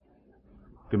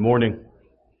Good morning.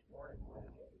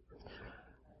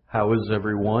 How is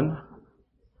everyone?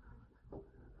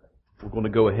 We're going to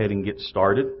go ahead and get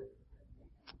started.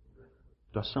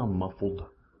 Do I sound muffled?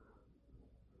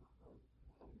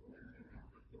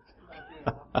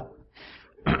 I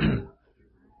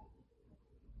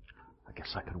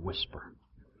guess I could whisper.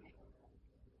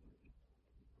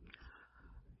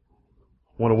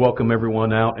 I want to welcome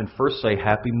everyone out and first say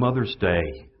Happy Mother's Day.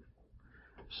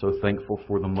 So thankful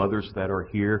for the mothers that are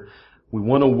here. We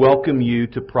want to welcome you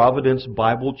to Providence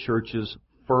Bible Church's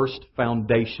first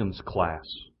Foundations class.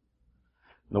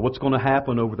 Now what's going to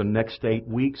happen over the next 8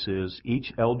 weeks is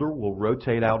each elder will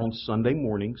rotate out on Sunday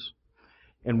mornings,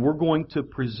 and we're going to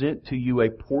present to you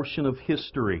a portion of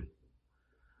history.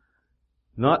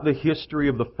 Not the history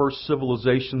of the first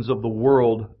civilizations of the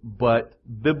world, but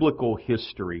biblical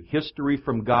history. History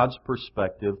from God's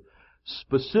perspective,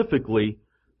 specifically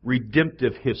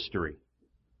redemptive history.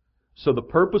 So the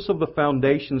purpose of the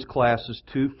Foundations class is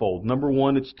twofold. Number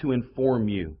one, it's to inform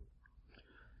you.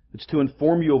 It's to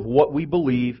inform you of what we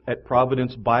believe at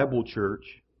Providence Bible Church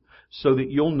so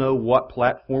that you'll know what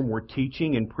platform we're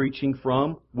teaching and preaching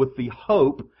from with the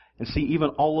hope, and see, even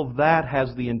all of that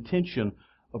has the intention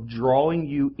of drawing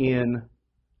you in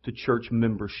to church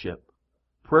membership.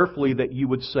 Prayerfully that you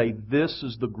would say, this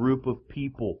is the group of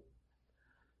people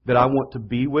that I want to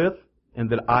be with and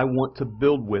that I want to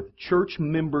build with. Church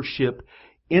membership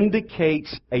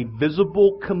indicates a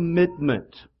visible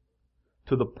commitment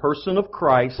to the person of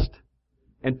Christ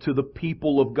and to the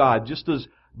people of God. Just as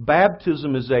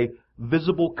baptism is a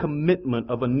visible commitment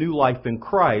of a new life in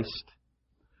Christ,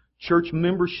 church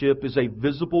membership is a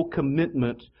visible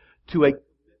commitment to a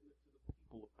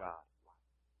people of God.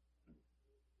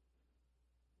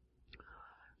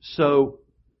 So,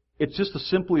 it's just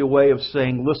simply a way of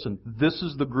saying, listen, this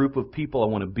is the group of people I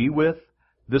want to be with.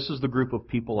 This is the group of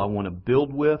people I want to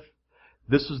build with.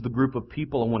 This is the group of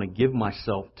people I want to give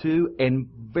myself to. And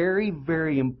very,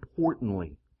 very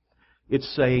importantly, it's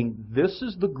saying this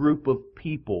is the group of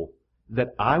people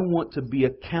that I want to be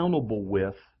accountable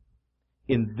with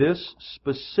in this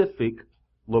specific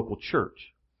local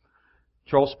church.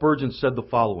 Charles Spurgeon said the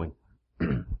following,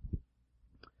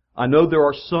 I know there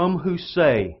are some who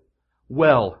say,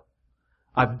 well,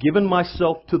 I've given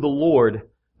myself to the Lord,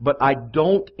 but I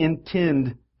don't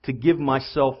intend to give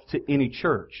myself to any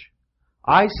church.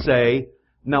 I say,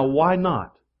 now why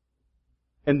not?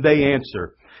 And they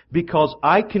answer, because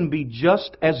I can be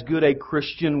just as good a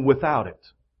Christian without it.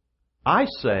 I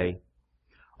say,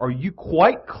 are you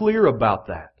quite clear about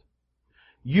that?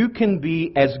 You can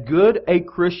be as good a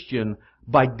Christian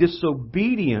by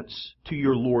disobedience to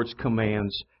your Lord's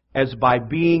commands as by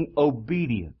being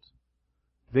obedient.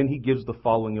 Then he gives the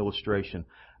following illustration.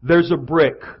 There's a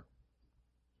brick.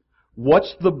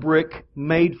 What's the brick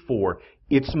made for?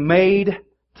 It's made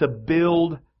to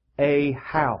build a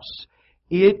house.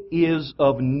 It is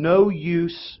of no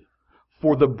use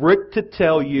for the brick to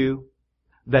tell you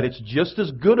that it's just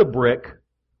as good a brick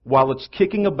while it's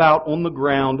kicking about on the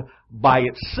ground by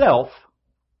itself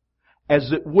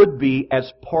as it would be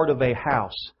as part of a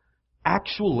house.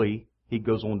 Actually, he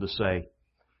goes on to say,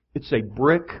 it's a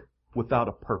brick without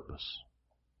a purpose.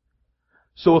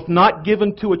 So if not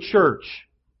given to a church,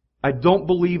 I don't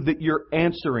believe that you're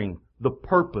answering the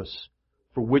purpose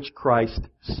for which Christ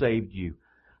saved you.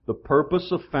 The purpose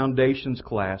of Foundations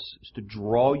class is to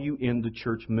draw you into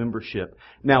church membership.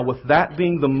 Now, with that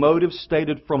being the motive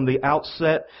stated from the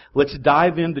outset, let's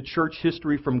dive into church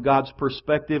history from God's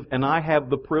perspective. And I have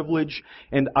the privilege,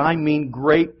 and I mean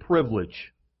great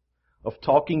privilege, of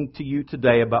talking to you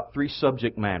today about 3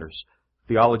 subject matters.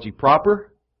 Theology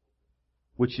proper,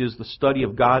 which is the study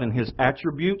of God and His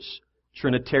attributes.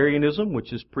 Trinitarianism,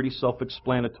 which is pretty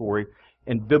self-explanatory.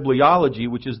 And bibliology,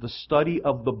 which is the study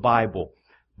of the Bible.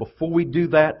 Before we do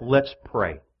that, let's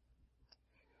pray.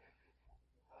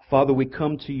 Father, we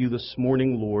come to you this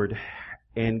morning, Lord,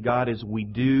 and God, as we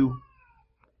do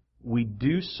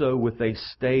so with a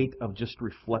state of just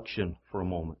reflection for a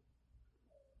moment.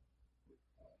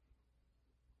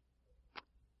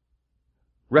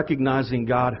 Recognizing,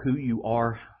 God, who you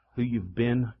are, who you've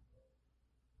been,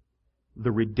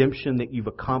 the redemption that you've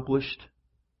accomplished,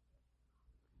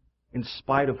 in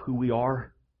spite of who we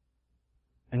are.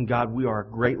 And God, we are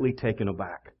greatly taken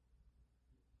aback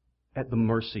at the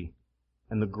mercy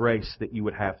and the grace that you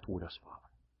would have toward us, Father.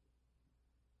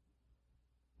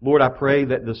 Lord, I pray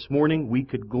that this morning we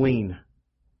could glean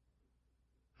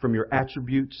from your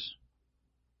attributes,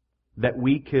 that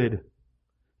we could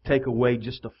take away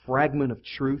just a fragment of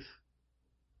truth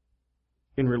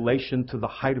in relation to the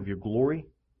height of your glory.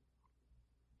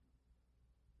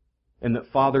 And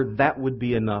that, Father, that would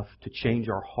be enough to change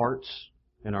our hearts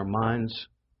and our minds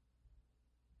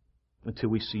until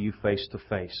we see You face to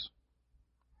face.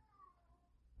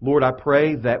 Lord, I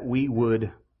pray that we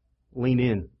would lean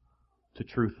in to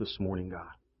truth this morning, God.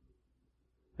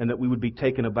 And that we would be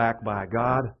taken aback by a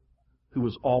God who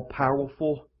is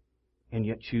all-powerful and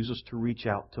yet chooses to reach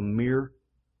out to mere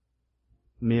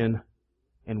men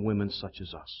and women such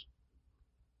as us.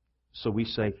 So we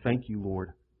say thank You,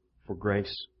 Lord, for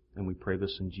grace, and we pray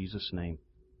this in Jesus' name.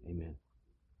 Amen.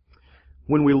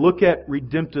 When we look at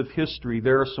redemptive history,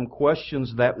 there are some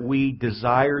questions that we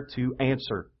desire to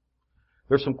answer.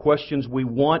 There are some questions we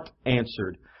want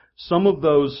answered. Some of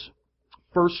those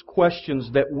first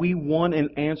questions that we want an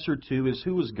answer to is,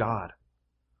 who is God?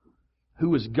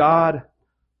 Who is God?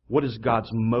 What is God's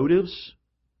motives?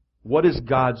 What is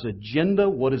God's agenda?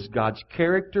 What is God's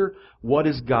character? What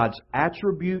is God's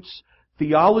attributes?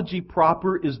 Theology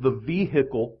proper is the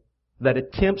vehicle that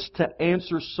attempts to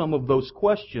answer some of those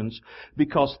questions,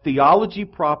 because theology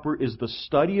proper is the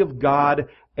study of God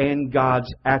and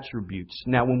God's attributes.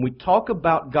 Now, when we talk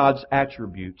about God's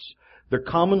attributes, they're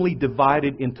commonly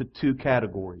divided into two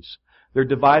categories. They're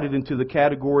divided into the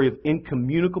category of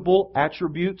incommunicable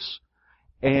attributes,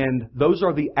 and those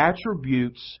are the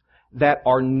attributes that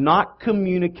are not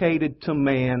communicated to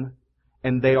man,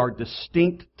 and they are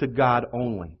distinct to God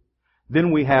only.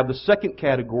 Then we have the second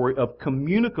category of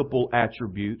communicable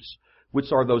attributes,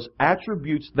 which are those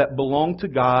attributes that belong to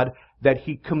God that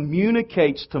He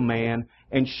communicates to man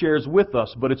and shares with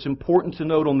us. But it's important to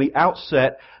note on the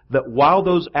outset that while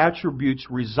those attributes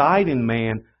reside in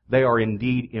man, they are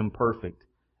indeed imperfect.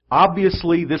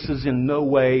 Obviously, this is in no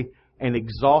way an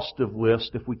exhaustive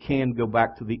list, if we can go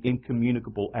back to the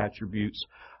incommunicable attributes.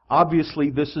 Obviously,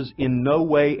 this is in no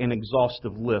way an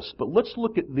exhaustive list, but let's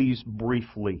look at these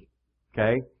briefly.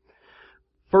 Okay?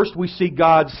 First, we see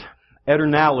God's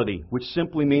eternality, which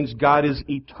simply means God is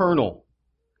eternal.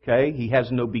 Okay? He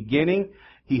has no beginning.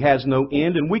 He has no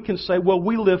end. And we can say, well,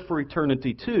 we live for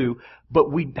eternity too, but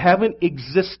we haven't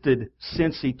existed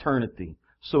since eternity.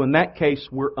 So in that case,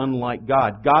 we're unlike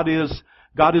God. God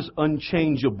is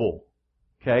unchangeable.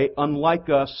 Okay? Unlike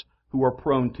us who are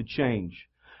prone to change.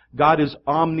 God is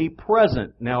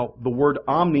omnipresent. Now, the word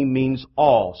omni means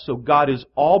all. So God is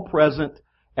all present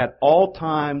at all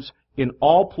times, in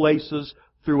all places,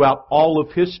 throughout all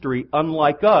of history,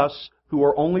 unlike us who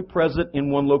are only present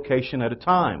in one location at a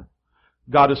time.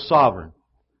 God is sovereign.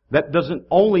 That doesn't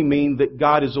only mean that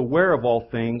God is aware of all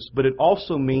things, but it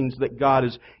also means that God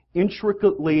is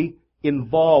intricately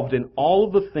involved in all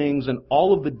of the things and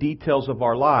all of the details of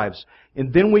our lives.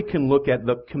 And then we can look at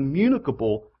the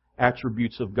communicable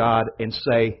attributes of God and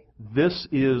say,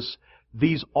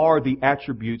 these are the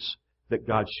attributes that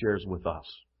God shares with us.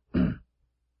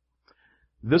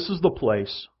 This is the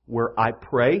place where I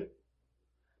pray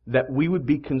that we would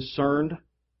be concerned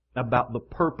about the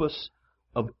purpose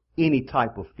of any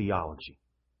type of theology.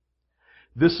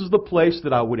 This is the place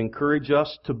that I would encourage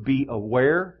us to be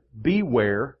aware,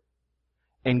 beware,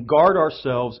 and guard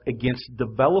ourselves against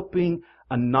developing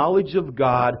a knowledge of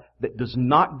God that does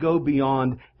not go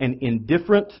beyond an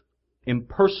indifferent,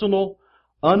 impersonal,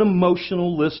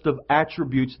 unemotional list of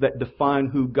attributes that define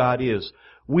who God is.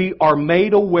 We are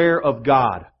made aware of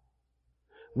God.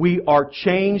 We are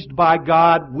changed by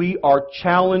God. We are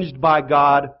challenged by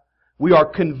God. We are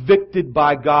convicted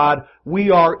by God.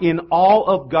 We are in awe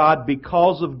of God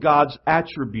because of God's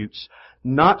attributes,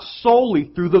 not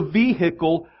solely through the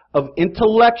vehicle of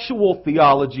intellectual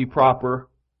theology proper,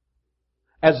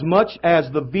 as much as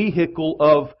the vehicle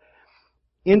of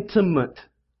intimate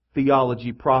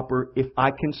theology proper, if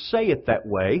I can say it that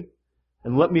way.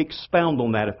 And let me expound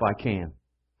on that if I can.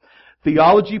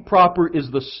 Theology proper is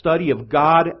the study of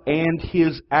God and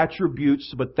His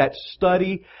attributes, but that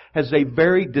study has a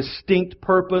very distinct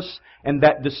purpose, and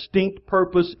that distinct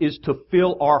purpose is to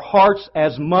fill our hearts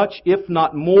as much, if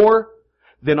not more,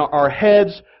 than our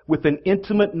heads with an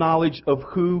intimate knowledge of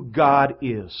who God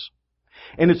is.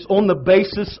 And it's on the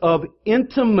basis of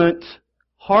intimate,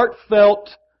 heartfelt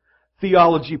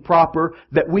theology proper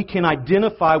that we can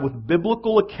identify with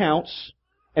biblical accounts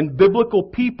and biblical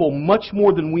people much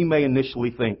more than we may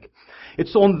initially think.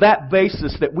 It's on that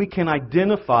basis that we can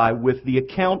identify with the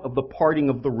account of the parting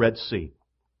of the Red Sea,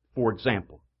 for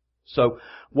example. So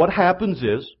what happens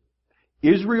is,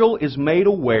 Israel is made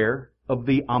aware of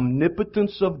the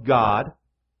omnipotence of God,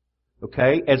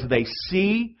 okay, as they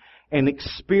see and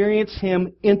experience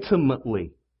Him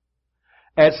intimately,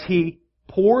 as He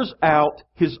pours out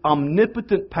His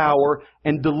omnipotent power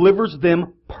and delivers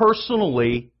them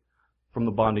personally from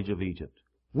the bondage of Egypt.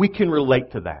 We can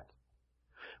relate to that.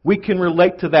 We can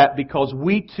relate to that because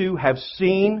we too have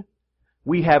seen,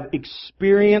 we have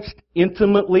experienced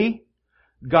intimately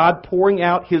God pouring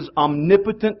out His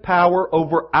omnipotent power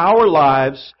over our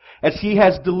lives as He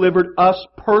has delivered us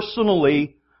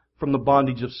personally from the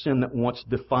bondage of sin that once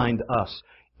defined us.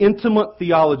 Intimate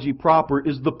theology proper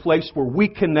is the place where we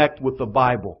connect with the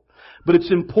Bible. But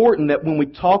it's important that when we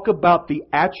talk about the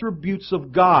attributes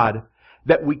of God,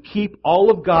 that we keep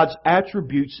all of God's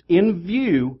attributes in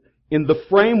view in the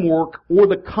framework or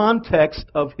the context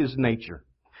of His nature.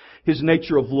 His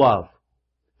nature of love,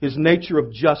 His nature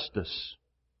of justice,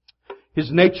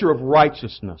 His nature of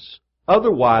righteousness.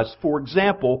 Otherwise, for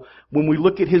example, when we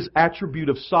look at His attribute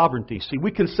of sovereignty, see,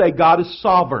 we can say God is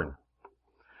sovereign.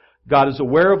 God is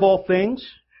aware of all things.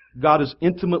 God is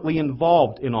intimately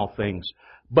involved in all things.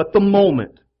 But the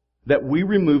moment that we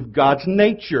remove God's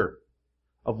nature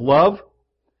of love,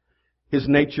 His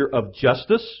nature of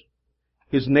justice,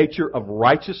 His nature of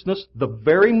righteousness, the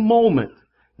very moment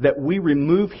that we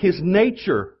remove His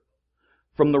nature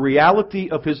from the reality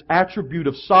of His attribute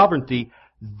of sovereignty,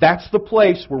 that's the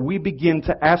place where we begin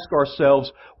to ask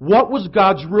ourselves, what was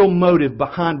God's real motive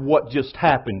behind what just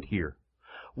happened here?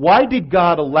 Why did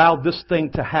God allow this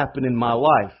thing to happen in my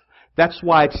life? That's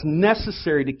why it's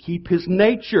necessary to keep His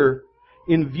nature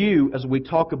in view as we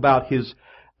talk about His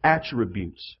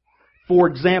attributes. For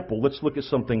example, let's look at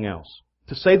something else.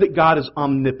 To say that God is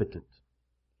omnipotent,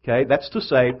 okay, that's to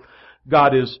say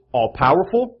God is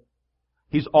all-powerful.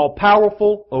 He's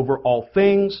all-powerful over all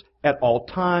things, at all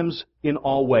times, in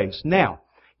all ways. Now,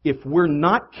 if we're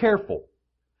not careful,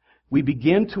 we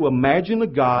begin to imagine a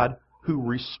God who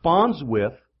responds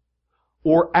with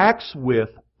or acts with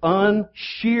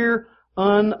sheer,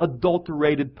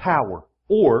 unadulterated power,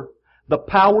 or the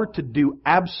power to do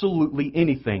absolutely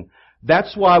anything.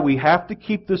 That's why we have to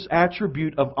keep this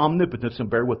attribute of omnipotence, and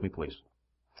bear with me, please.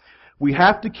 We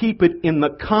have to keep it in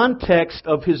the context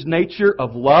of His nature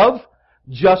of love,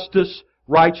 justice,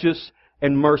 righteous,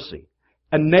 and mercy.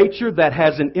 A nature that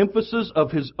has an emphasis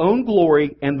of His own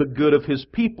glory and the good of His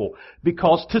people.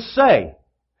 Because to say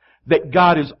that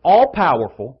God is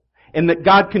all-powerful and that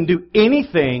God can do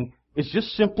anything is just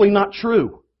simply not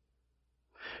true.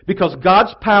 Because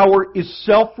God's power is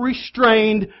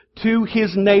self-restrained to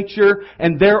His nature,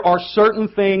 and there are certain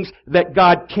things that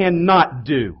God cannot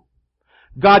do.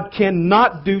 God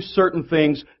cannot do certain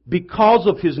things because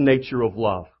of His nature of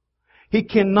love. He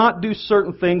cannot do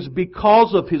certain things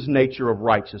because of His nature of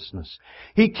righteousness.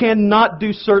 He cannot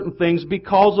do certain things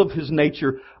because of His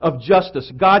nature of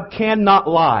justice. God cannot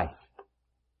lie.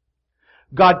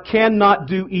 God cannot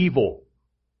do evil.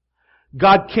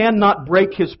 God cannot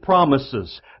break His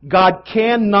promises. God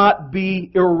cannot be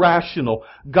irrational.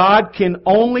 God can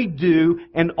only do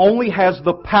and only has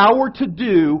the power to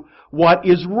do what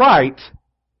is right,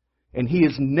 and He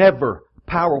is never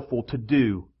powerful to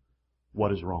do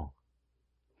what is wrong.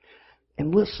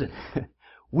 And listen,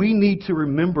 we need to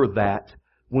remember that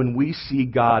when we see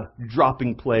God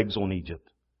dropping plagues on Egypt.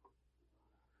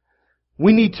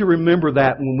 We need to remember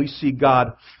that when we see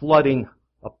God flooding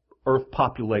earth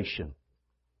population.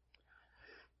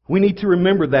 We need to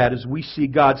remember that as we see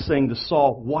God saying to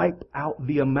Saul, wipe out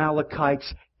the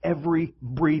Amalekites, every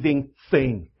breathing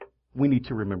thing. We need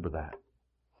to remember that.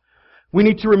 We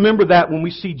need to remember that when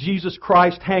we see Jesus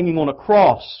Christ hanging on a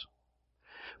cross.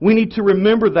 We need to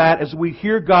remember that as we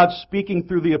hear God speaking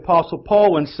through the Apostle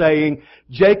Paul and saying,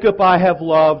 Jacob I have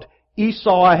loved,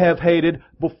 Esau I have hated,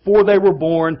 before they were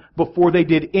born, before they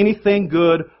did anything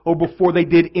good, or before they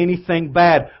did anything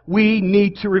bad. We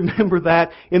need to remember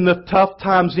that in the tough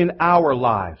times in our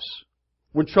lives,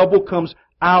 when trouble comes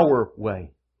our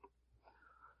way.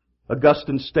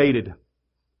 Augustine stated,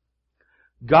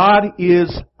 God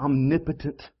is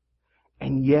omnipotent,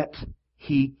 and yet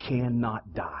He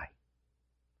cannot die.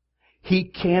 He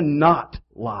cannot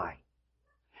lie.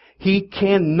 He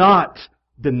cannot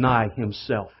deny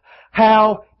Himself.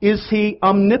 How is He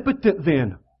omnipotent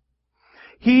then?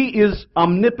 He is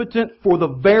omnipotent for the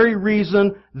very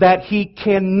reason that He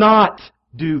cannot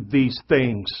do these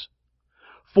things.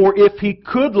 For if He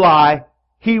could lie,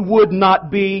 He would not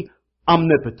be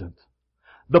omnipotent.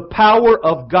 The power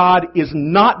of God is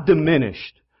not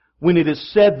diminished when it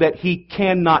is said that He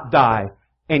cannot die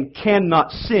and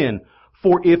cannot sin.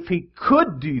 For if He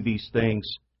could do these things,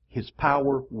 His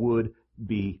power would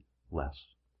be less.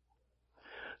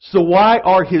 So why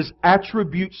are His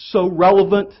attributes so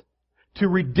relevant to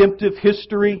redemptive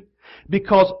history?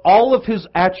 Because all of His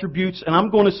attributes, and I'm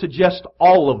going to suggest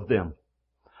all of them,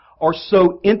 are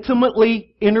so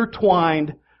intimately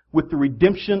intertwined with the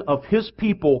redemption of His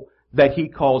people that He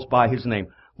calls by His name.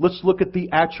 Let's look at the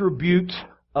attribute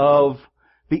of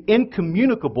the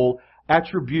incommunicable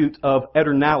attribute of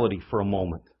eternality for a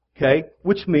moment. Okay?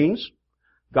 Which means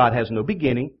God has no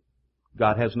beginning,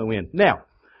 God has no end. Now,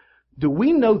 do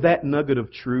we know that nugget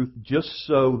of truth just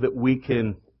so that we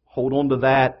can hold on to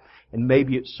that and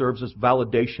maybe it serves as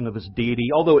validation of His deity,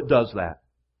 although it does that?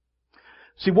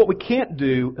 See, what we can't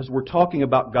do as we're talking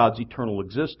about God's eternal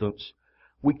existence,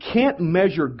 we can't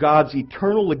measure God's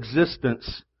eternal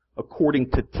existence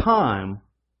according to time,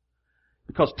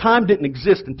 because time didn't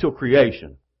exist until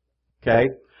creation. Okay?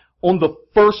 On the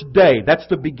first day, that's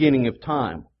the beginning of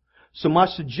time. So my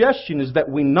suggestion is that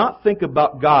we not think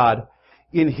about God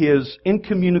in His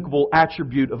incommunicable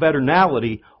attribute of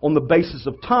eternality on the basis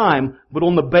of time, but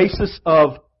on the basis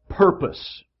of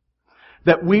purpose.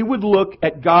 That we would look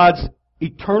at God's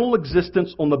eternal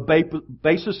existence on the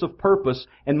basis of purpose,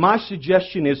 and my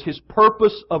suggestion is His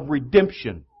purpose of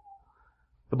redemption.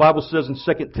 The Bible says in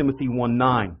 2 Timothy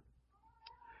 1:9,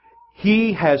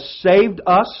 He has saved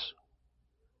us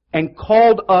and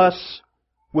called us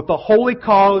with a holy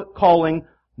calling,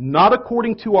 not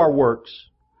according to our works,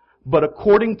 but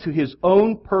according to His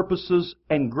own purposes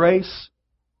and grace,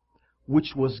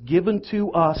 which was given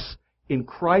to us in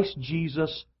Christ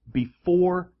Jesus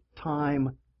before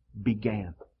time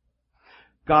began.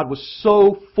 God was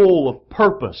so full of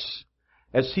purpose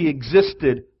as He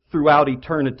existed throughout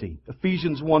eternity.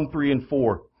 Ephesians 1:3 and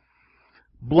 4.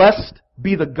 Blessed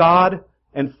be the God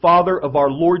and Father of our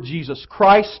Lord Jesus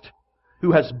Christ,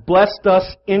 who has blessed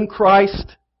us in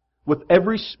Christ with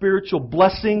every spiritual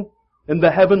blessing in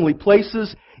the heavenly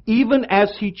places, even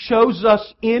as He chose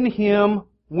us in Him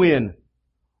when?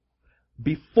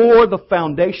 Before the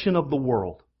foundation of the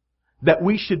world, that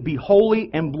we should be holy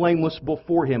and blameless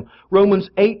before Him. Romans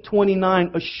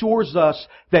 8:29 assures us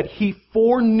that He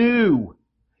foreknew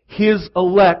His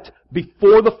elect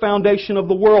before the foundation of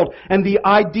the world. And the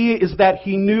idea is that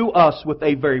He knew us with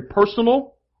a very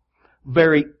personal,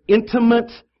 very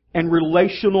intimate, and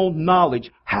relational knowledge.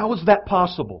 How is that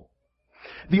possible?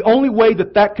 The only way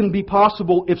that that can be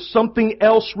possible if something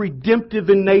else redemptive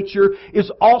in nature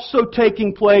is also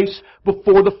taking place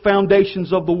before the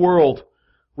foundations of the world.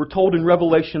 We're told in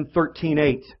Revelation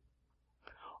 13:8,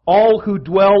 all who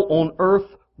dwell on earth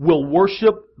will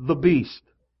worship the beast.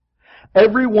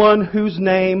 Everyone whose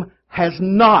name has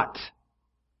not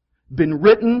been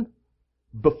written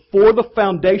before the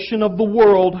foundation of the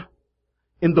world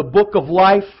in the book of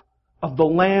life of the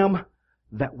Lamb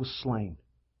that was slain.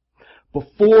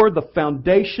 Before the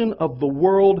foundation of the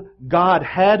world, God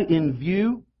had in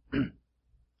view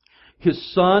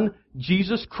His Son,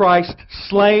 Jesus Christ,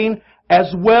 slain,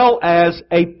 as well as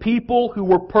a people who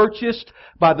were purchased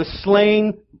by the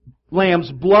slain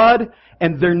Lamb's blood,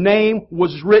 and their name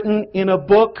was written in a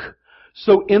book.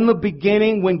 So in the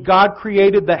beginning, when God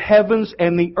created the heavens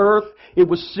and the earth, it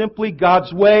was simply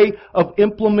God's way of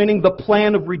implementing the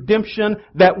plan of redemption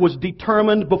that was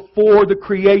determined before the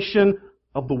creation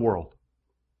of the world.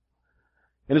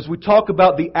 And as we talk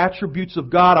about the attributes of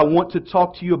God, I want to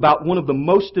talk to you about one of the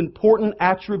most important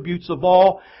attributes of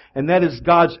all, and that is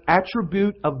God's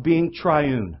attribute of being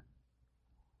triune.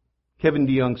 Kevin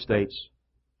DeYoung states,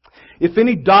 if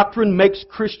any doctrine makes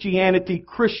Christianity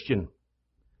Christian,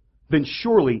 then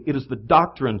surely it is the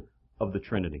doctrine of the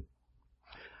Trinity.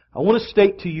 I want to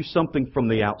state to you something from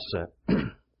the outset.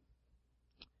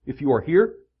 If you are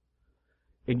here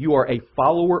and you are a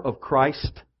follower of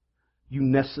Christ, you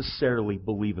necessarily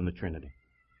believe in the Trinity.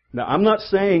 Now, I'm not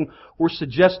saying or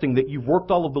suggesting that you've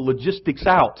worked all of the logistics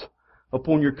out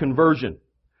upon your conversion.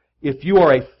 If you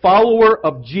are a follower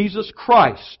of Jesus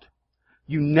Christ,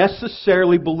 you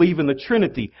necessarily believe in the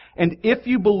Trinity. And if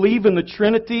you believe in the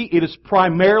Trinity, it is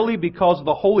primarily because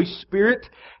the Holy Spirit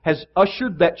has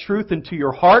ushered that truth into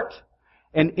your heart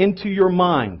and into your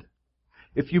mind.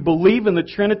 If you believe in the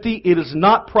Trinity, it is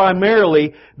not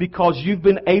primarily because you've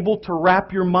been able to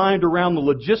wrap your mind around the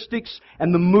logistics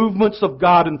and the movements of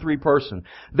God in three persons.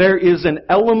 There is an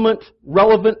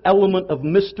relevant element of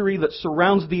mystery that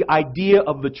surrounds the idea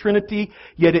of the Trinity,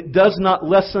 yet it does not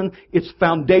lessen its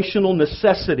foundational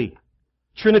necessity.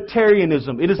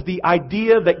 Trinitarianism, it is the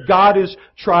idea that God is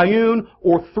triune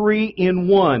or three in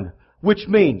one, which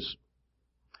means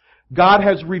God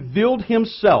has revealed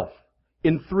Himself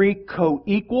in three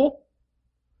co-equal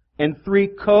and three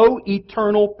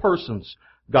co-eternal persons.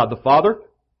 God the Father,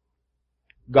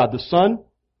 God the Son,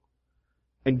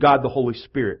 and God the Holy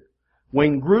Spirit.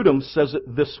 Wayne Grudem says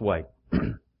it this way.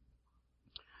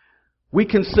 We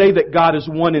can say that God is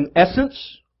one in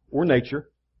essence or nature.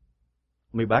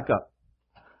 Let me back up.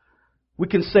 We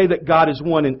can say that God is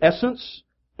one in essence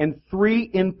and three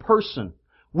in person,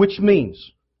 which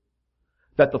means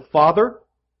that the Father,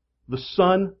 the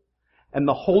Son, and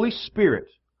the Holy Spirit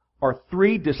are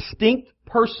three distinct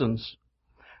persons,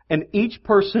 and each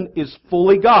person is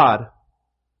fully God,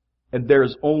 and there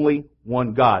is only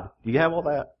one God. Do you have all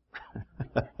that?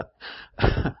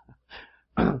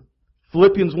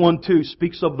 Philippians 1:2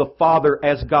 speaks of the Father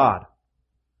as God.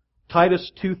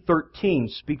 Titus 2:13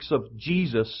 speaks of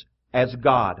Jesus as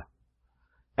God.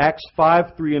 Acts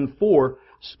 5:3 and 4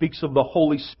 speaks of the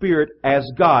Holy Spirit as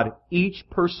God, each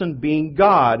person being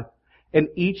God and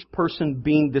each person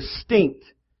being distinct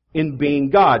in being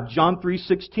God. John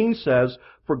 3:16 says,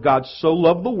 "For God so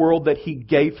loved the world that He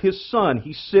gave His Son."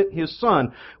 He sent His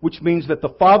Son, which means that the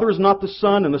Father is not the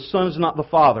Son and the Son is not the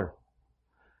Father.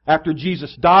 After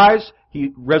Jesus dies,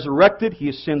 He resurrected, He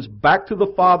ascends back to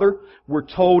the Father. We're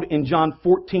told in John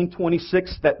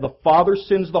 14:26 that the Father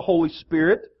sends the Holy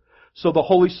Spirit, so the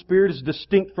Holy Spirit is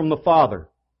distinct from the Father.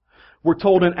 We're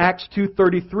told in Acts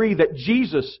 2:33 that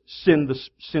Jesus sent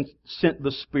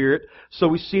the Spirit, so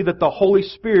we see that the Holy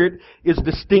Spirit is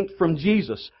distinct from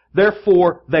Jesus.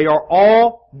 Therefore, they are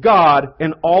all God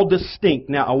and all distinct.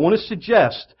 Now, I want to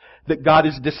suggest that God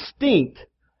is distinct,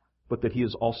 but that He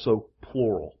is also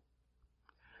plural.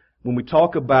 When we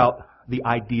talk about the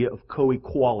idea of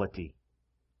co-equality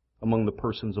among the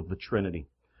persons of the Trinity,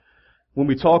 when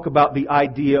we talk about the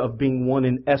idea of being one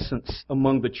in essence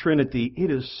among the Trinity, it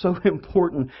is so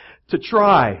important to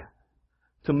try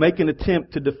to make an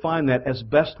attempt to define that as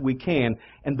best we can.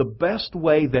 And the best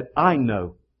way that I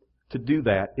know to do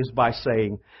that is by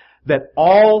saying that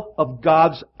all of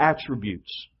God's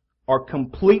attributes are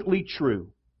completely true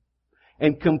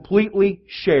and completely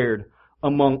shared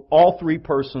among all three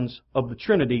persons of the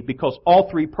Trinity, because all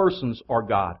three persons are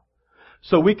God.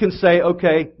 So we can say,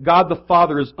 okay, God the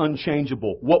Father is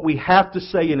unchangeable. What we have to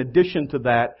say in addition to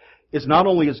that is not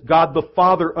only is God the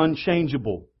Father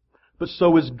unchangeable, but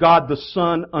so is God the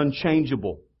Son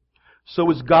unchangeable.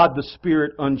 So is God the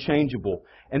Spirit unchangeable.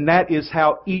 And that is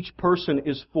how each person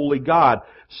is fully God.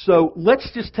 So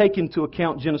let's just take into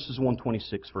account Genesis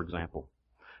 1:26, for example.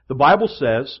 The Bible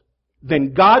says,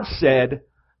 "Then God said,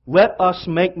 'Let us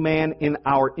make man in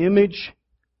our image,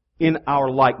 in our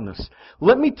likeness.'"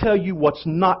 Let me tell you what's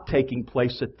not taking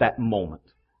place at that moment.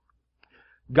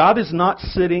 God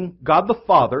the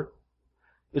Father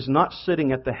is not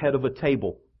sitting at the head of a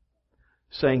table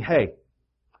saying, "Hey,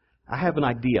 I have an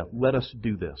idea, let us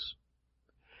do this."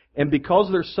 And because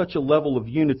there's such a level of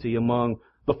unity among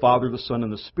the Father, the Son,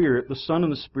 and the Spirit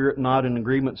and the Spirit nod in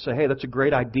agreement and say, "Hey, that's a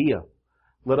great idea.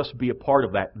 Let us be a part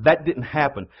of that." That didn't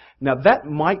happen. Now, that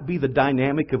might be the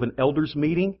dynamic of an elders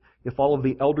meeting. If all of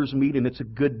the elders meet and it's a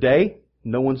good day,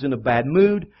 no one's in a bad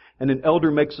mood, and an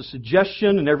elder makes a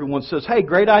suggestion and everyone says, "Hey,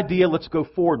 great idea, let's go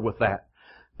forward with that."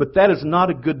 But that is not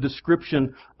a good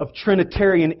description of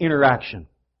Trinitarian interaction.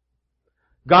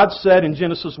 God said in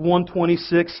Genesis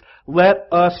 1:26, "Let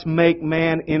us make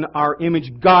man in our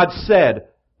image." God said.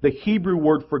 The Hebrew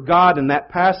word for God in that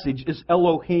passage is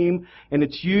Elohim, and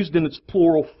it's used in its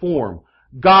plural form.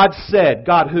 God said.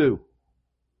 God who?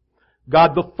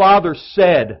 God the Father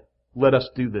said, "Let us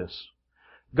do this."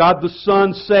 God the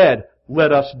Son said,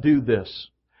 "Let us do this."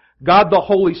 God the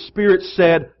Holy Spirit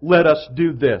said, "Let us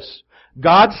do this."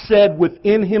 God said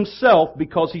within Himself,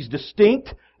 because He's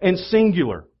distinct and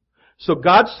singular. So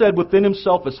God said within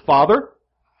Himself as Father.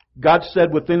 God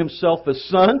said within Himself as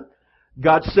Son.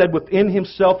 God said within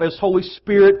Himself as Holy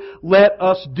Spirit, "Let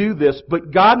us do this."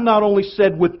 But God not only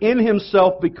said within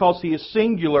Himself because He is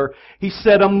singular, He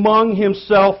said among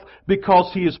Himself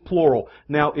because He is plural.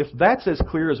 Now, if that's as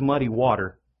clear as muddy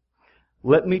water,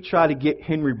 let me try to get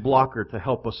Henry Blocker to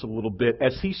help us a little bit,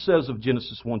 as he says of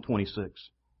Genesis 1:26.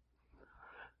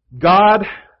 God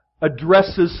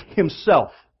addresses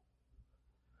Himself,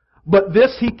 but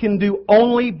this He can do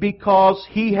only because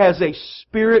He has a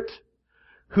Spirit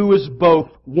who is both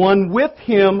one with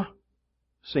Him,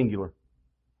 singular,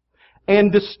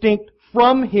 and distinct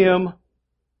from Him,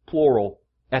 plural,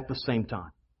 at the same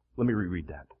time. Let me reread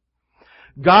that.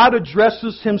 God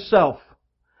addresses Himself,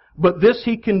 but this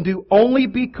He can do only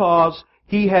because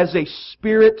He has a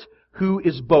Spirit who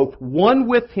is both one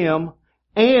with Him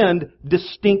and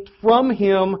distinct from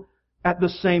Him at the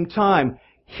same time.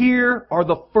 Here are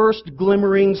the first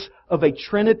glimmerings of a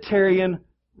Trinitarian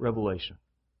revelation.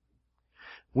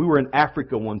 We were in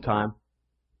Africa one time,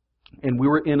 and we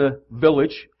were in a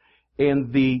village,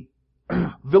 and the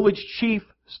village chief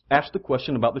asked a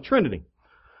question about the Trinity.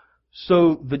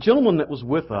 So the gentleman that was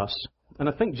with us, and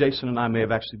I think Jason and I may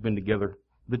have actually been together,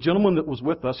 the gentleman that was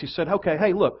with us, he said, "Okay,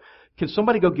 hey, look, can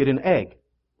somebody go get an egg?"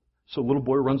 So a little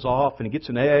boy runs off, and he gets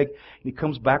an egg, and he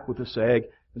comes back with this egg.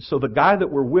 And so the guy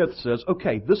that we're with says,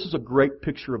 "Okay, this is a great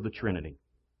picture of the Trinity."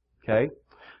 Okay?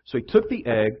 So he took the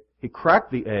egg, He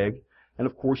cracked the egg, and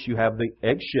of course you have the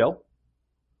egg shell,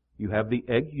 you have the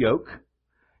egg yolk,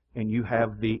 and you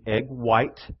have the egg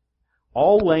white,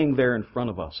 all laying there in front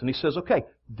of us. And he says, okay,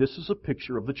 this is a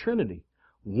picture of the Trinity.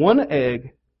 One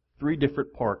egg, three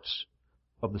different parts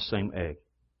of the same egg.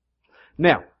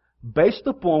 Now, based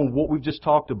upon what we've just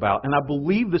talked about, and I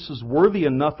believe this is worthy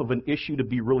enough of an issue to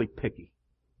be really picky.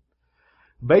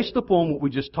 Based upon what we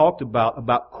just talked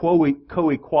about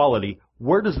co-equality,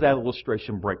 where does that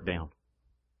illustration break down?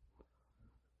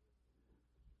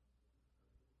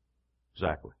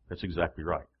 Exactly. That's exactly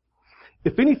right.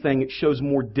 If anything, it shows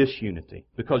more disunity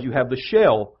because you have the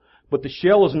shell, but the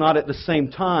shell is not at the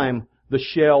same time the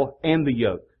shell and the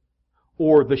yolk,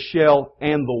 or the shell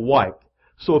and the white.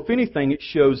 So if anything, it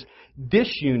shows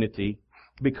disunity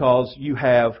because you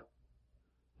have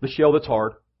the shell that's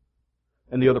hard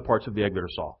and the other parts of the egg that are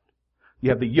soft. You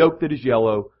have the yolk that is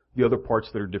yellow, the other parts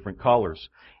that are different colors.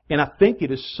 And I think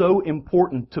it is so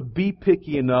important to be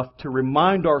picky enough to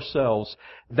remind ourselves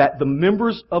that the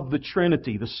members of the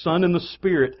Trinity, the Son and the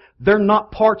Spirit, they're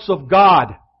not parts of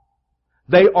God.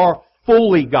 They are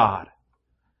fully God.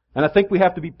 And I think we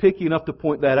have to be picky enough to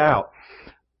point that out,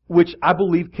 which I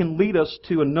believe can lead us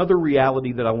to another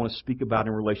reality that I want to speak about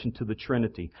in relation to the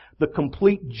Trinity, the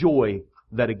complete joy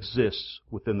that exists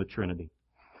within the Trinity.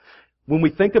 When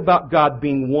we think about God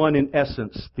being one in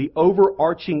essence, the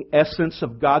overarching essence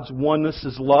of God's oneness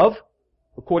is love.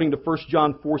 According to 1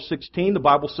 John 4:16, the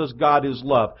Bible says God is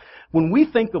love. When we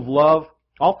think of love,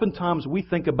 oftentimes we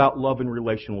think about love in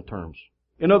relational terms.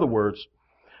 In other words,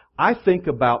 I think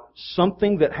about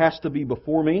something that has to be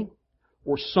before me,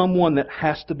 or someone that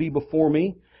has to be before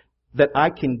me, that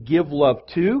I can give love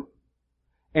to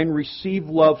and receive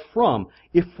love from.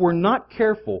 If we're not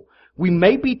careful, we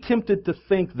may be tempted to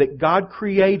think that God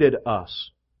created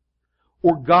us,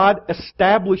 or God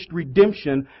established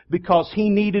redemption because He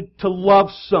needed to love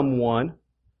someone,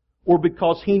 or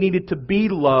because He needed to be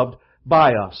loved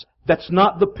by us. That's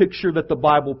not the picture that the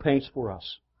Bible paints for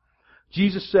us.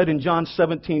 Jesus said in John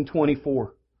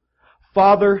 17:24,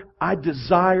 Father, I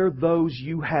desire those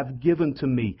you have given to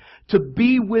me to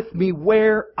be with me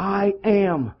where I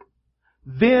am.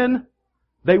 Then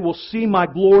they will see my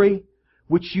glory,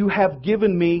 which you have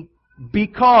given me,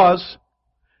 because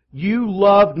you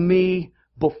loved me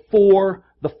before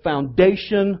the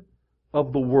foundation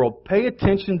of the world. Pay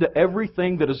attention to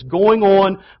everything that is going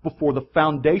on before the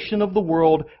foundation of the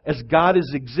world as God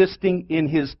is existing in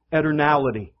His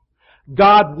eternality.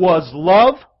 God was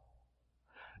love.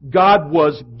 God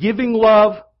was giving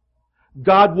love.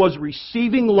 God was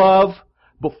receiving love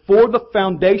before the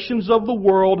foundations of the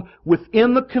world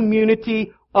within the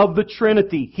community of the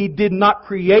Trinity. He did not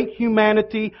create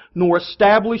humanity nor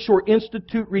establish or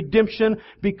institute redemption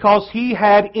because He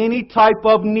had any type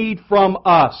of need from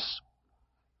us.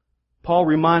 Paul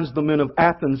reminds the men of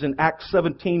Athens in Acts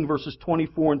 17 verses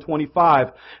 24 and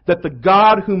 25 that the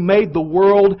God who made the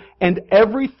world and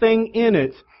everything in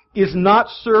it is not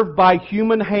served by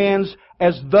human hands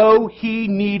as though He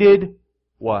needed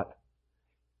what?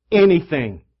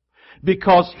 Anything.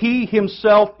 Because He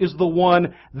Himself is the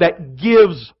one that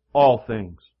gives all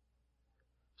things.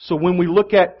 So when we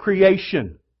look at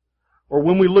creation, or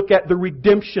when we look at the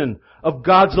redemption of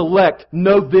God's elect,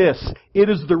 know this: it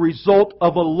is the result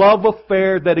of a love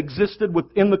affair that existed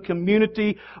within the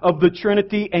community of the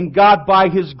Trinity, and God, by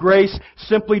His grace,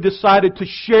 simply decided to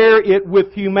share it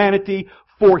with humanity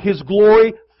for His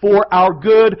glory, for our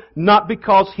good, not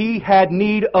because He had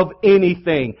need of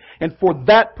anything. And for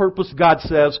that purpose, God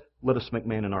says, let us make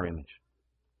man in our image.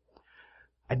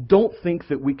 I don't think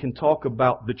that we can talk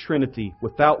about the Trinity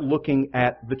without looking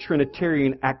at the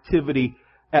Trinitarian activity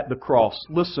at the cross.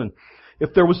 Listen,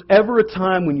 if there was ever a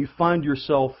time when you find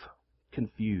yourself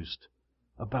confused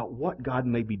about what God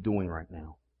may be doing right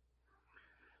now,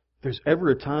 if there's ever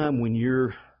a time when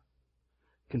you're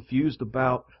confused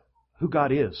about who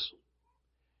God is,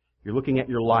 you're looking at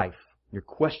your life, you're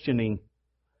questioning,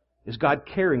 is God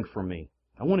caring for me?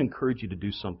 I want to encourage you to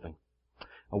do something.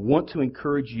 I want to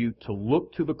encourage you to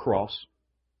look to the cross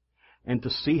and to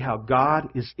see how God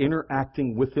is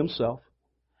interacting with Himself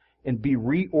and be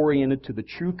reoriented to the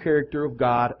true character of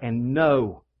God and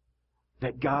know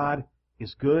that God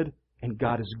is good and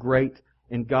God is great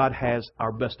and God has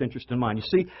our best interest in mind.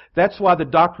 You see, that's why the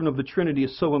doctrine of the Trinity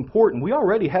is so important. We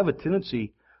already have a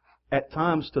tendency at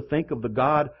times to think of the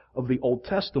God of the Old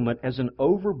Testament as an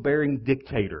overbearing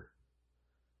dictator.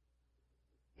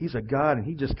 He's a God and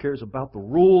He just cares about the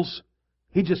rules.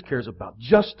 He just cares about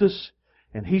justice.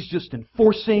 And He's just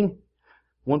enforcing.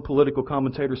 One political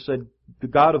commentator said the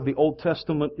God of the Old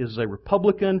Testament is a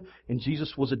Republican and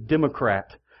Jesus was a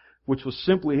Democrat, which was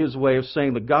simply his way of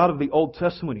saying the God of the Old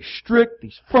Testament, He's strict,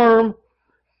 He's firm.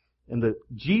 And the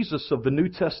Jesus of the New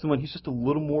Testament, He's just a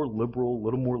little more liberal, a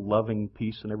little more loving,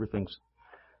 peace, and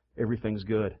everything's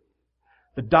good.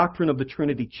 The doctrine of the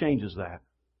Trinity changes that,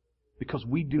 because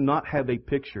we do not have a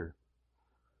picture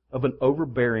of an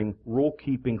overbearing,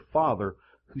 rule-keeping Father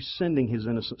who's sending His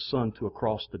innocent Son to a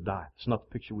cross to die. It's not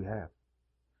the picture we have.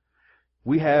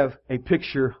 We have a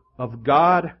picture of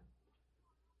God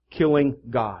killing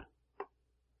God.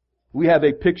 We have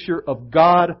a picture of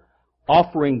God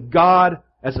offering God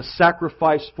as a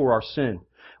sacrifice for our sin.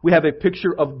 We have a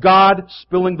picture of God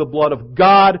spilling the blood of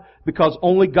God, because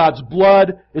only God's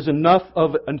blood is enough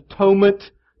of an atonement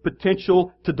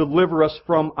potential to deliver us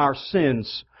from our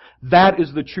sins. That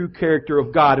is the true character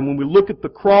of God. And when we look at the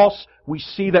cross, we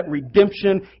see that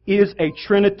redemption is a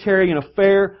Trinitarian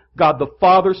affair. God the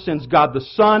Father sends God the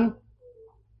Son.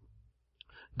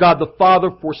 God the Father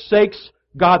forsakes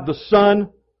God the Son,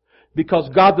 because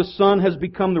God the Son has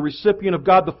become the recipient of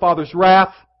God the Father's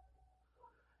wrath.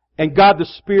 And God the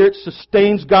Spirit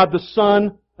sustains God the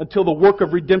Son until the work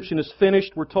of redemption is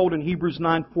finished. We're told in Hebrews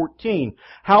 9:14.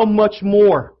 How much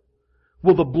more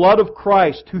will the blood of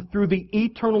Christ, who through the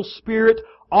eternal Spirit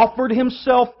offered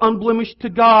Himself unblemished to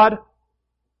God,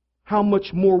 how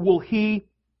much more will He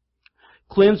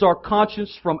cleanse our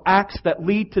conscience from acts that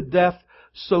lead to death,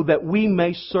 so that we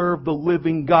may serve the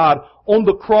living God? On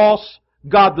the cross,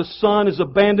 God the Son is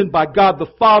abandoned by God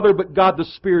the Father, but God the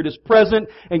Spirit is present,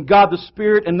 and God the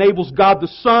Spirit enables God the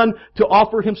Son to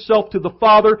offer Himself to the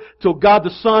Father, till God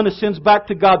the Son ascends back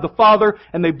to God the Father,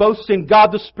 and they both send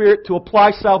God the Spirit to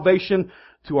apply salvation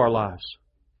to our lives.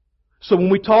 So when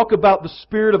we talk about the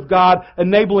Spirit of God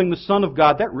enabling the Son of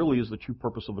God, that really is the true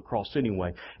purpose of the cross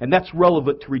anyway, and that's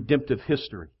relevant to redemptive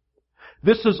history.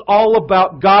 This is all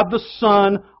about God the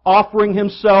Son offering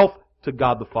Himself to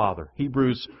God the Father.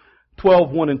 Hebrews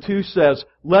 12:1 and 2 says,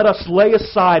 "Let us lay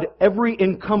aside every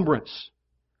encumbrance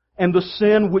and the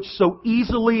sin which so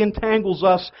easily entangles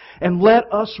us, and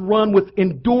let us run with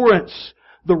endurance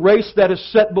the race that is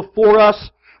set before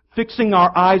us, fixing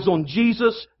our eyes on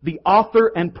Jesus, the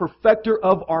author and perfecter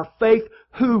of our faith,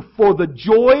 who for the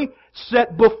joy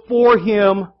set before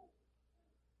Him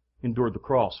endured the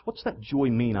cross." What's that joy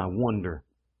mean, I wonder?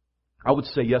 I would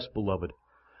say yes, beloved.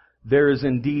 There is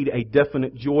indeed a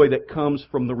definite joy that comes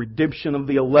from the redemption of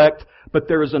the elect, but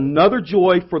there is another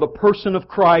joy for the person of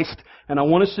Christ, and I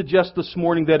want to suggest this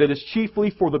morning that it is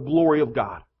chiefly for the glory of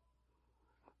God.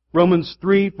 Romans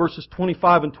 3 verses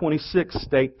 25 and 26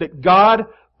 state that God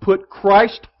put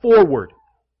Christ forward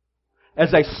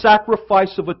as a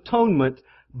sacrifice of atonement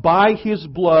by His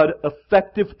blood,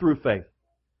 effective through faith.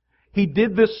 He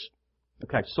did this.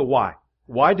 Okay, so why?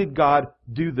 Why did God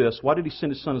do this? Why did He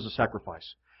send His Son as a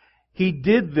sacrifice? He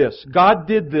did this. God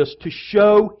did this to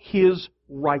show His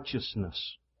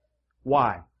righteousness.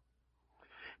 Why?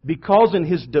 Because in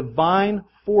His divine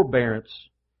forbearance,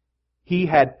 He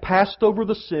had passed over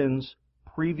the sins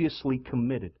previously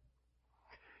committed.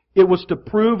 It was to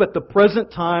prove at the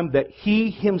present time that He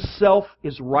Himself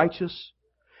is righteous,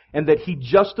 and that He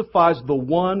justifies the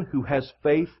one who has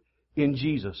faith in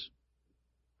Jesus.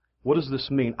 What does this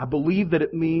mean? I believe that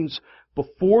it means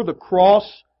before the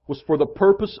cross was for the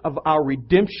purpose of our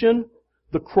redemption,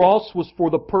 the cross was for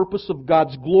the purpose of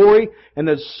God's glory, and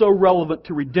that is so relevant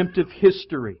to redemptive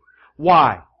history.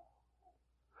 Why?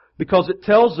 Because it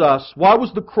tells us, why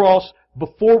was the cross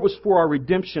before it was for our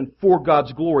redemption, for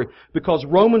God's glory? Because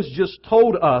Romans just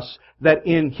told us that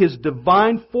in His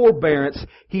divine forbearance,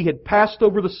 He had passed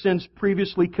over the sins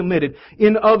previously committed.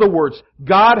 In other words,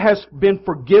 God has been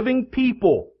forgiving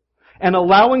people and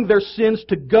allowing their sins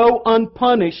to go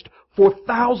unpunished for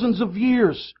thousands of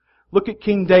years. Look at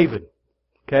King David.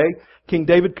 Okay? King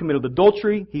David committed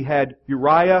adultery. He had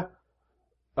Uriah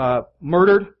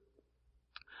murdered.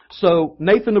 So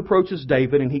Nathan approaches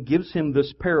David and he gives him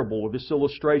this parable or this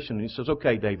illustration. And he says,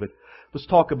 "Okay, David, let's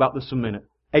talk about this a minute.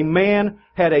 A man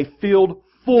had a field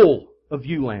full of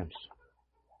ewe lambs.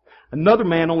 Another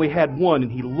man only had one,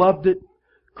 and he loved it,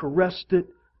 caressed it,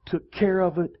 took care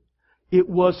of it. It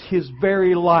was his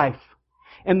very life.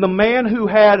 And the man who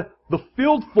had the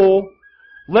field full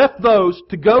left those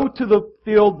to go to the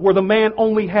field where the man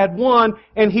only had one,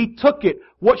 and he took it.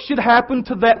 What should happen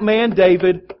to that man,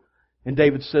 David?" And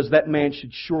David says, "That man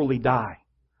should surely die."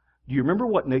 Do you remember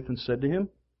what Nathan said to him?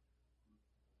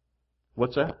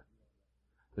 What's that?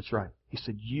 That's right. He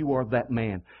said, "You are that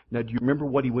man." Now, do you remember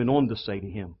what he went on to say to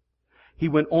him? He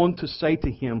went on to say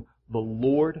to him, "The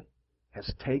Lord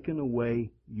has taken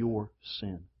away your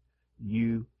sin.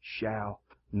 You shall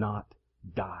not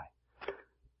die."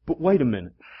 But wait a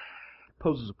minute. It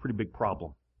poses a pretty big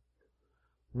problem.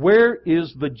 where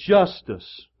is the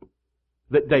justice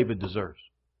that David deserves?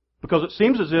 Because it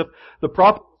seems as if the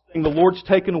prophet is saying, the Lord's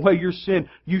taken away your sin,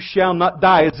 you shall not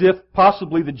die, as if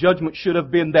possibly the judgment should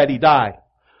have been that He died.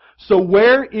 So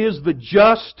where is the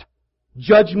just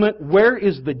judgment? Where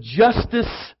is the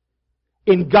justice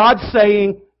in God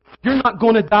saying, you're not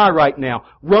going to die right now?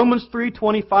 Romans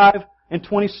 3:25 and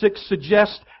 26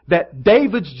 suggest that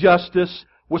David's justice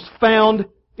was found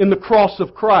in the cross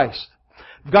of Christ.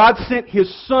 God sent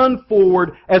His Son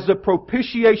forward as a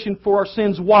propitiation for our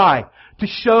sins. Why? To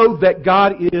show that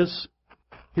God is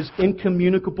His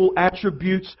incommunicable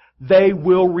attributes. They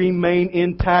will remain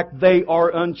intact. They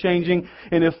are unchanging.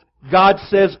 And if God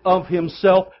says of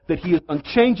Himself that He is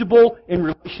unchangeable in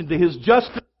relation to His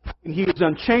justice, and He is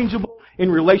unchangeable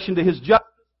in relation to His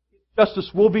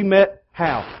justice will be met.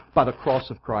 How? By the cross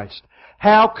of Christ.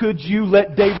 How could you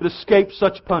let David escape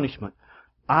such punishment?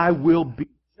 I will be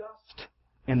just,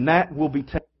 and that will be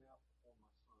taken out.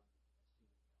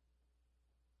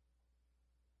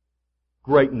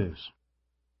 Great news.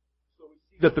 So we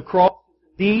see that the cross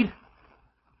is indeed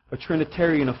a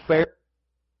Trinitarian affair.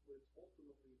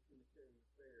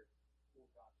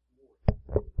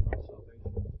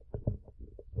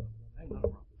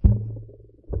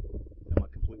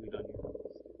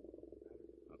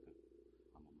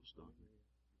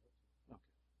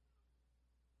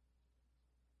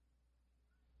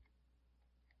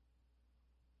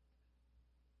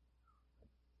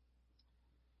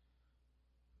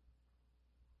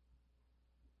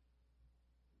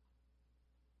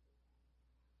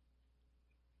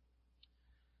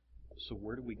 So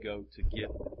where do we go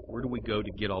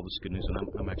to get all this good news? And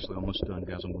I'm actually almost done,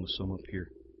 guys. I'm going to sum up here.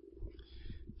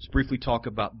 Let's briefly talk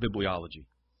about bibliology.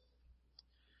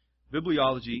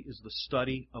 Bibliology is the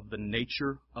study of the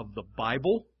nature of the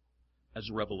Bible as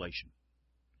a revelation.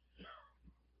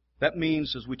 That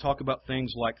means, as we talk about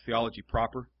things like theology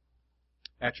proper,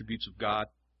 attributes of God,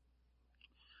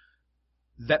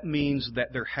 that means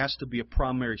that there has to be a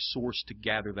primary source to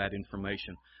gather that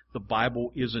information. The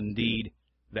Bible is indeed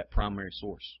that primary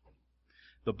source.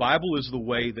 The Bible is the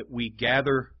way that we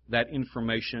gather that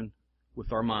information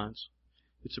with our minds.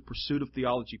 It's a pursuit of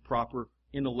theology proper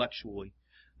intellectually,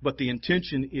 but the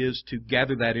intention is to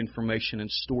gather that information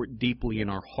and store it deeply in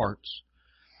our hearts.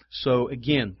 So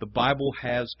again, the Bible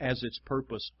has as its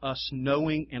purpose us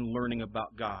knowing and learning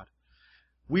about God.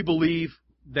 We believe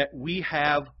that we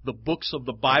have the books of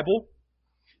the Bible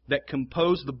that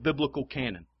compose the biblical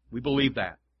canon. We believe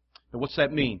that. Now what's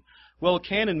that mean? Well, a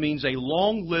canon means a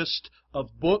long list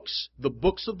of books, the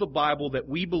books of the Bible that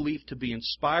we believe to be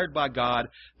inspired by God,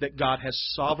 that God has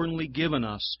sovereignly given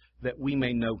us that we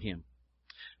may know Him.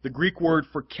 The Greek word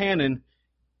for canon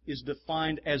is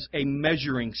defined as a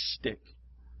measuring stick.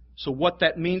 So what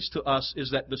that means to us is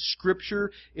that the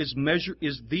Scripture is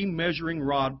the measuring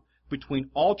rod between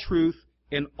all truth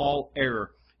and all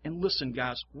error. And listen,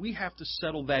 guys, we have to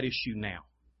settle that issue now.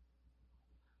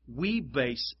 We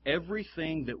base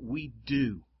everything that we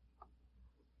do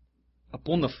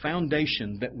upon the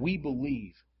foundation that we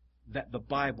believe that the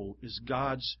Bible is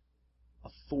God's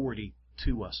authority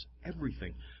to us.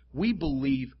 Everything. We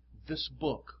believe this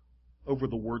book over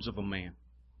the words of a man.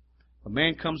 A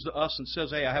man comes to us and says,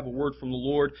 hey, I have a word from the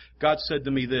Lord. God said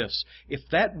to me this. If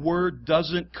that word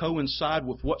doesn't coincide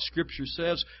with what Scripture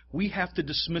says, we have to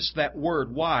dismiss that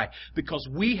word. Why? Because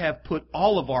we have put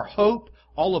all of our hope,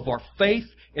 all of our faith,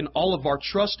 and all of our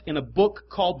trust in a book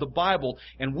called the Bible.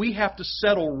 And we have to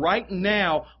settle right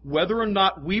now whether or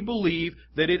not we believe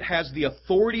that it has the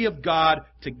authority of God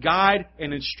to guide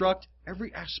and instruct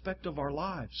every aspect of our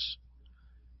lives.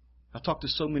 I talk to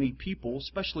so many people,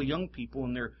 especially young people,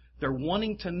 and they're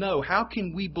wanting to know, how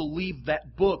can we believe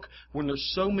that book when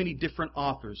there's so many different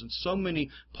authors and so many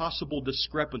possible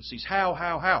discrepancies?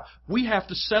 How? We have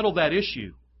to settle that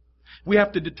issue. We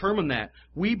have to determine that.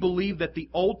 We believe that the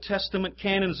Old Testament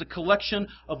canon is a collection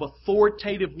of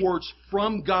authoritative words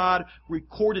from God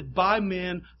recorded by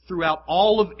men throughout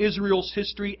all of Israel's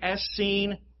history as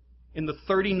seen in the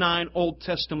 39 Old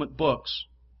Testament books.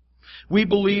 We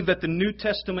believe that the New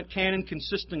Testament canon,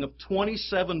 consisting of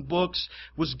 27 books,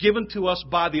 was given to us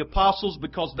by the apostles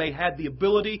because they had the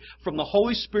ability from the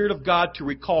Holy Spirit of God to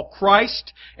recall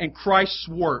Christ and Christ's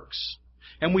works.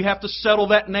 And we have to settle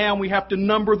that now. We have to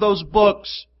number those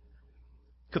books.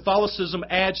 Catholicism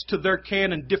adds to their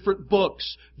canon different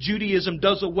books. Judaism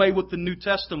does away with the New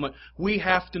Testament. We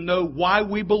have to know why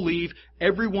we believe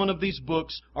every one of these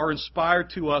books are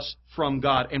inspired to us from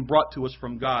God and brought to us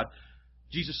from God.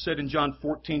 Jesus said in John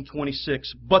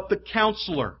 14:26, "But the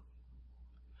Counselor,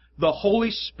 the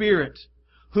Holy Spirit,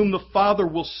 whom the Father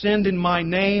will send in my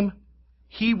name,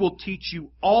 He will teach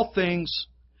you all things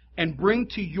and bring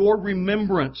to your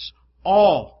remembrance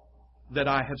all that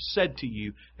I have said to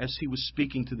you," as He was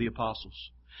speaking to the apostles.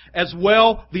 As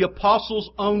well, the apostles'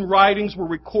 own writings were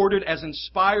recorded as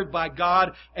inspired by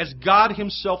God, as God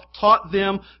Himself taught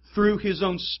them through His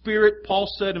own Spirit. Paul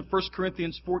said in 1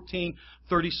 Corinthians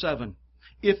 14:37,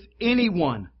 "If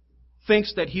anyone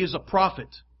thinks that he is a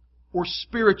prophet or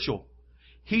spiritual,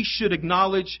 he should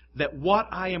acknowledge that what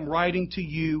I am writing to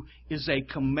you is a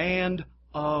command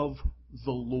of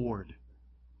the Lord."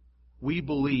 We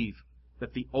believe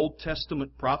that the Old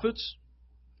Testament prophets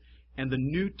and the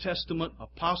New Testament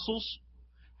apostles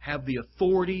have the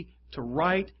authority to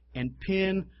write and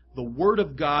pen the Word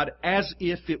of God as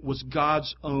if it was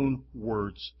God's own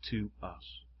words to us.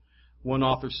 One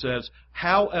author says,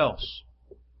 "How else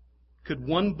could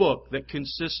one book that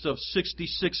consists of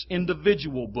 66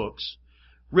 individual books,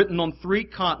 written on 3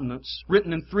 continents,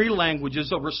 written in 3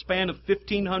 languages over a span of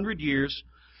 1,500 years,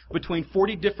 between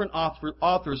 40 different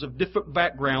authors of different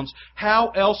backgrounds, how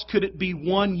else could it be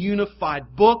one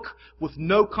unified book with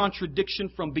no contradiction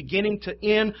from beginning to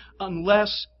end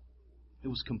unless it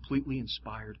was completely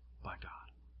inspired by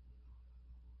God?"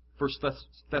 1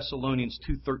 Thessalonians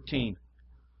 2:13,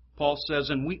 Paul says,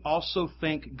 "And we also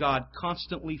thank God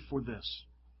constantly for this,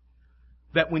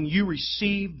 that when you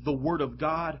received the Word of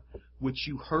God, which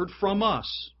you heard from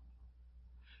us,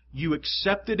 you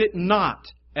accepted it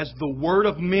not as the word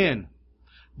of men,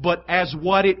 but as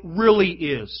what it really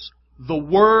is, the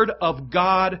Word of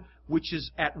God, which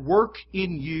is at work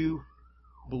in you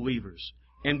believers.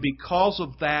 And because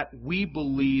of that, we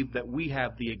believe that we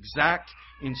have the exact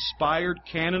inspired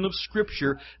canon of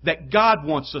Scripture that God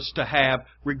wants us to have,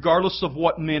 regardless of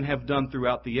what men have done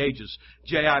throughout the ages."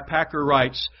 J.I. Packer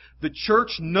writes, "The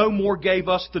Church no more gave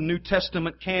us the New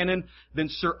Testament canon than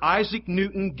Sir Isaac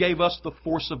Newton gave us the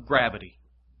force of gravity.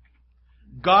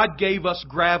 God gave us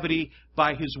gravity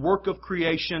by His work of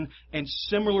creation, and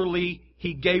similarly,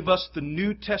 He gave us the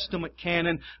New Testament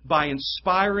canon by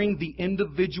inspiring the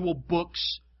individual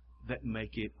books that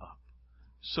make it up."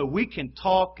 So we can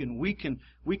talk, and we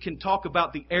can talk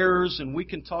about the errors, and we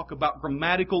can talk about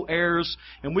grammatical errors,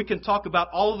 and we can talk about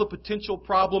all of the potential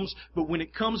problems, but when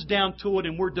it comes down to it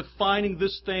and we're defining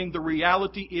this thing, the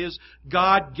reality is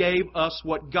God gave us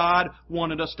what God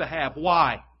wanted us to have.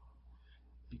 Why?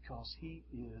 Because He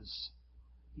is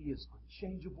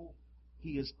unchangeable.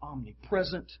 He is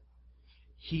omnipresent.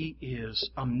 He is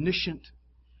omniscient.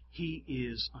 He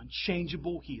is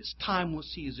unchangeable. He is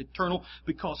timeless. He is eternal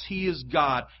because He is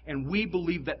God. And we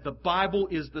believe that the Bible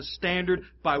is the standard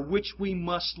by which we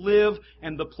must live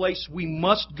and the place we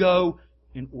must go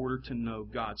in order to know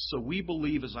God. So we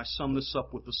believe, as I sum this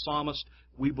up with the psalmist,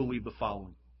 we believe the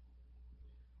following.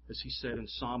 As he said in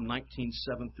Psalm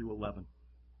 19:7-11.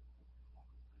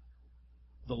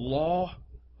 "The law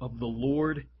of the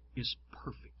Lord is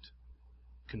perfect,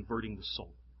 converting the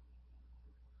soul.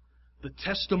 The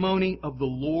testimony of the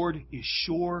Lord is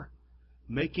sure,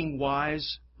 making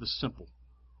wise the simple.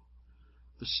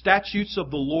 The statutes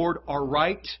of the Lord are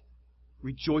right,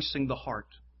 rejoicing the heart.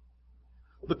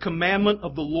 The commandment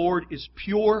of the Lord is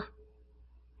pure,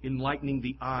 enlightening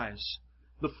the eyes.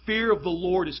 The fear of the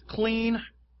Lord is clean,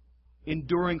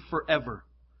 enduring forever.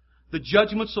 The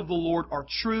judgments of the Lord are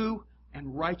true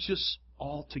and righteous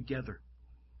altogether.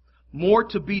 More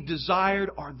to be desired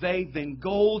are they than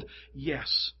gold,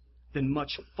 yes, than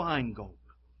much fine gold.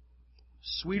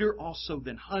 Sweeter also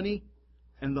than honey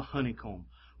and the honeycomb.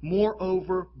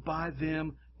 Moreover, by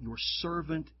them your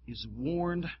servant is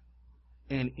warned,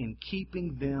 and in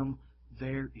keeping them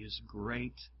there is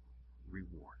great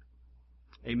reward."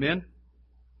 Amen?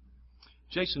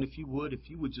 Jason, if you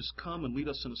would just come and lead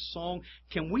us in a song.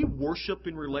 Can we worship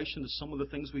in relation to some of the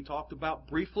things we talked about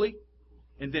briefly?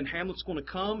 And then Hamlet's going to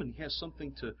come and he has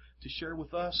something to share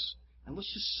with us. And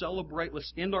let's just celebrate.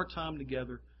 Let's end our time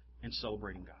together in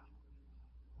celebrating God.